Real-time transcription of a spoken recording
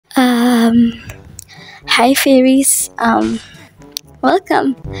Um, Hi fairies.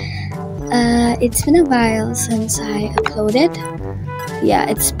 Welcome. It's been a while since I uploaded. Yeah,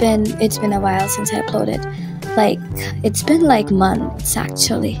 it's been a while since I uploaded. Like it's been like months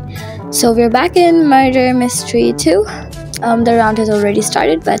actually. So we're back in Murder Mystery 2. The round has already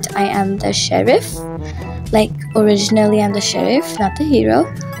started, but I am the sheriff. Like originally I'm the sheriff, not the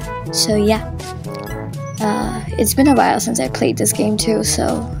hero. So yeah. It's been a while since I played this game too,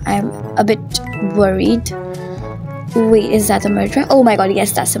 so I'm a bit worried. Wait, is that a murderer? Oh my god,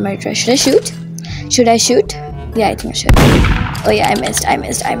 yes, that's a murderer. Should I shoot? Should I shoot? Yeah, I think I should. Oh yeah, I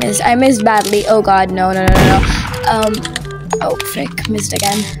missed badly. Oh god, no. Oh frick, missed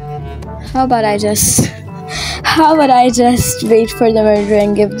again. How about I just wait for the murderer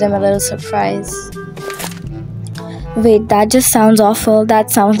and give them a little surprise? Wait, that just sounds awful.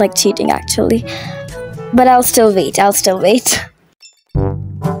 That sounds like cheating actually. But I'll still wait.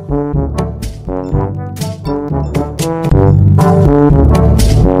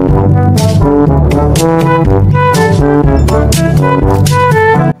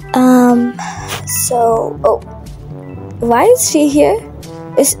 Why is she here?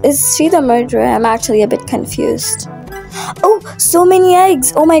 Is she the murderer? I'm actually a bit confused. Oh, so many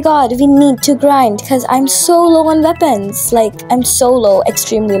eggs. Oh my god, we need to grind because I'm so low on weapons. Like, I'm so low,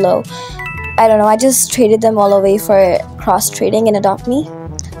 extremely low. I don't know, I just traded them all away for cross-trading and Adopt Me.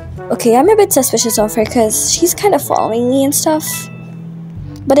 Okay, I'm a bit suspicious of her because she's kind of following me and stuff.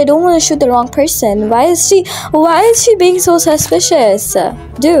 But I don't want to shoot the wrong person. Why is she being so suspicious?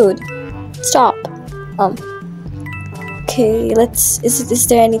 Dude, stop. Okay, is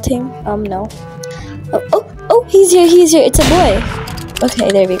there anything? No. Oh, he's here. It's a boy. Okay,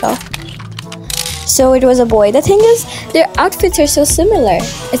 there we go. So it was a boy. The thing is, their outfits are so similar.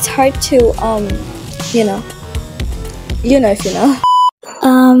 It's hard to, you know if you know.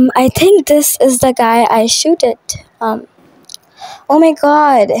 I think this is the guy I shoot it. Oh my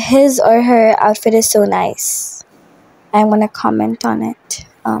god, his or her outfit is so nice. I'm gonna comment on it.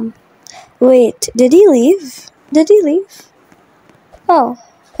 Wait, did he leave? Oh,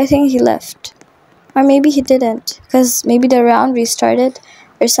 I think he left. Or maybe he didn't, because maybe the round restarted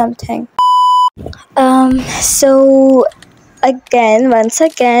or something. So once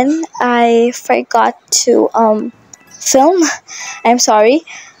again, I forgot to film. I'm sorry.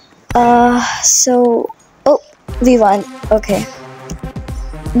 We won. Okay.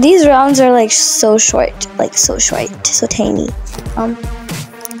 These rounds are like so short, so tiny.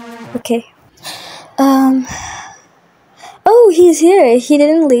 Okay. Oh, he's here. He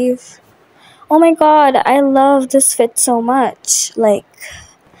didn't leave. Oh my god, I love this fit so much. Like,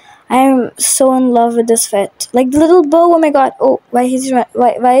 I'm so in love with this fit. Like the little bow. Oh my god. Oh, why is he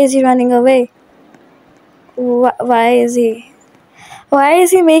running away? Why is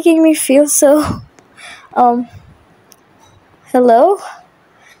he making me feel so hello?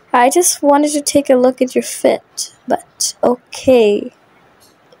 I just wanted to take a look at your fit, but okay.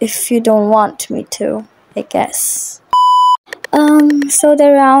 If you don't want me to, I guess. So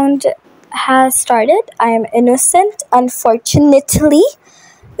the round has started. I am innocent, unfortunately.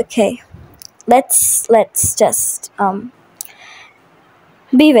 Okay, let's just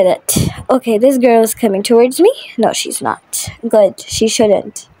be with it. Okay, this girl is coming towards me. No, she's not. Good, she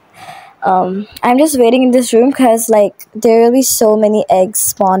shouldn't. I'm just waiting in this room because like there will be so many eggs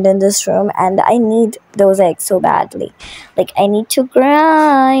spawned in this room and I need those eggs so badly. Like I need to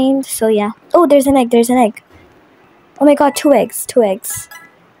grind. So yeah. Oh, there's an egg. Oh my god, two eggs.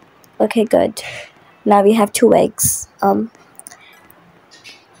 Okay, good. Now we have 2 eggs.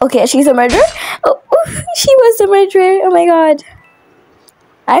 Okay, she's a murderer? Oh, she was the murderer. Oh my god.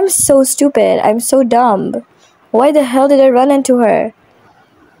 I'm so stupid. I'm so dumb. Why the hell did I run into her?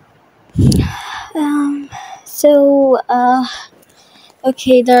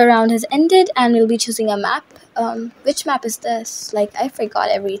 Okay, the round has ended and we'll be choosing a map. Which map is this? Like, I forgot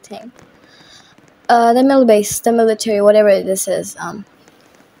everything. The mill base, the military, whatever this is.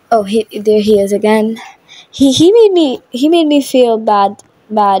 Oh, there he is again. He made me feel bad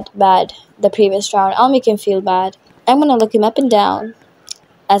the previous round. I'll make him feel bad. I'm gonna look him up and down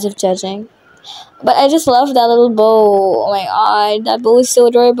as if judging. But I just love that little bow. Oh my god, that bow is so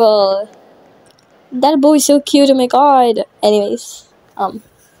adorable. That bow is so cute. Oh my god. Anyways,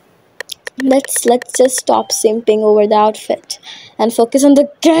 let's just stop simping over the outfit and focus on the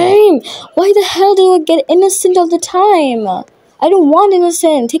game. Why the hell do I get innocent all the time? I don't want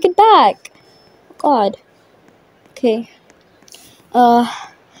innocent. Take it back. God. Okay.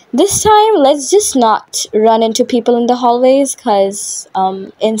 This time let's just not run into people in the hallways cause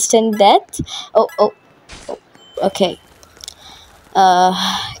instant death. Oh. Okay.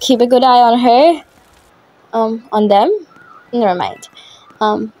 Keep a good eye on her. On them. Never mind.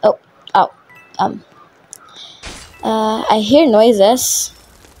 Oh, oh. Um. I hear noises.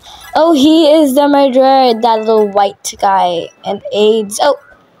 Oh, he is the murderer. That little white guy and AIDS.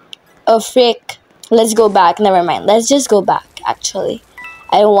 Oh, frick. Let's go back. Never mind. Let's just go back. Actually,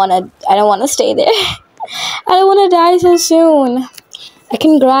 I don't wanna. I don't wanna stay there. I don't wanna die so soon. I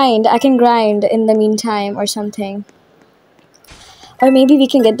can grind. I can grind in the meantime or something. Or maybe we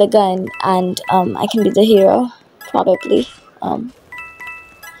can get the gun and I can be the hero. Probably.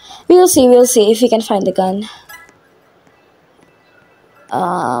 We'll see. We'll see if we can find the gun.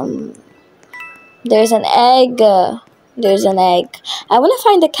 There's an egg. There's an egg. I want to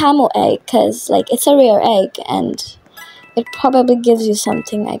find the camel egg because, like, it's a rare egg and it probably gives you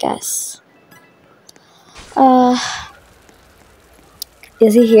something, I guess.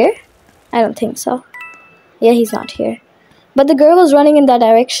 Is he here? I don't think so. Yeah, he's not here. But the girl was running in that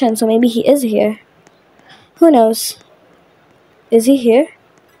direction, so maybe he is here. Who knows? Is he here?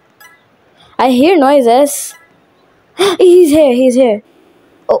 I hear noises. He's here. He's here.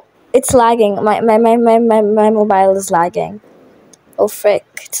 Oh, it's lagging. My mobile is lagging. Oh, frick.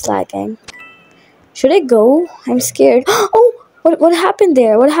 It's lagging. Should I go? I'm scared. Oh, what happened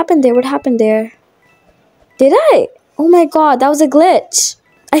there? What happened there? What happened there? Did I? Oh my god, that was a glitch.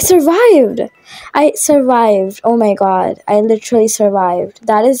 I survived. I survived. Oh my god, I literally survived.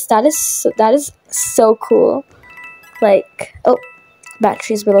 That is so cool. Like, oh,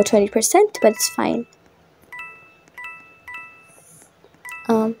 battery is below 20%, but it's fine.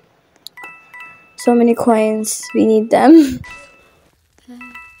 So many coins. We need them.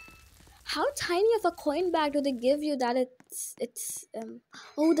 How tiny of a coin bag do they give you that it's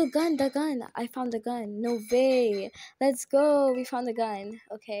oh, the gun. I found the gun. No way. Let's go. We found the gun.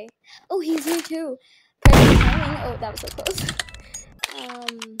 Okay. Oh, he's here too. Perfect timing. Oh, that was so close.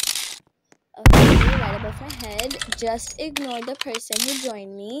 Okay, right above my head. Just ignore the person who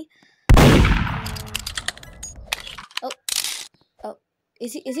joined me. Oh,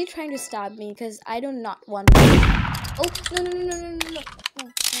 is he trying to stab me? Because I do not want to. Oh,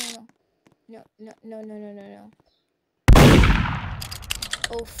 no.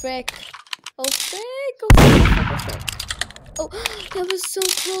 Oh, frick. Oh, that was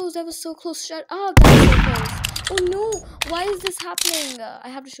so close. Shut up. That was so close. Oh, no. Why is this happening? I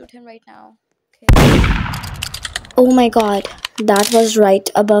have to shoot him right now. Okay. Oh, my God. That was right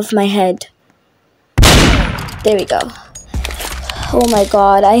above my head. There we go. Oh, my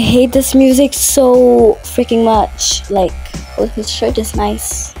God. I hate this music so freaking much. Like, oh, his shirt is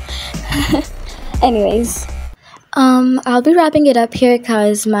nice. Anyways. I'll be wrapping it up here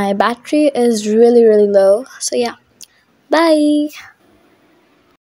because my battery is really low. So yeah, bye.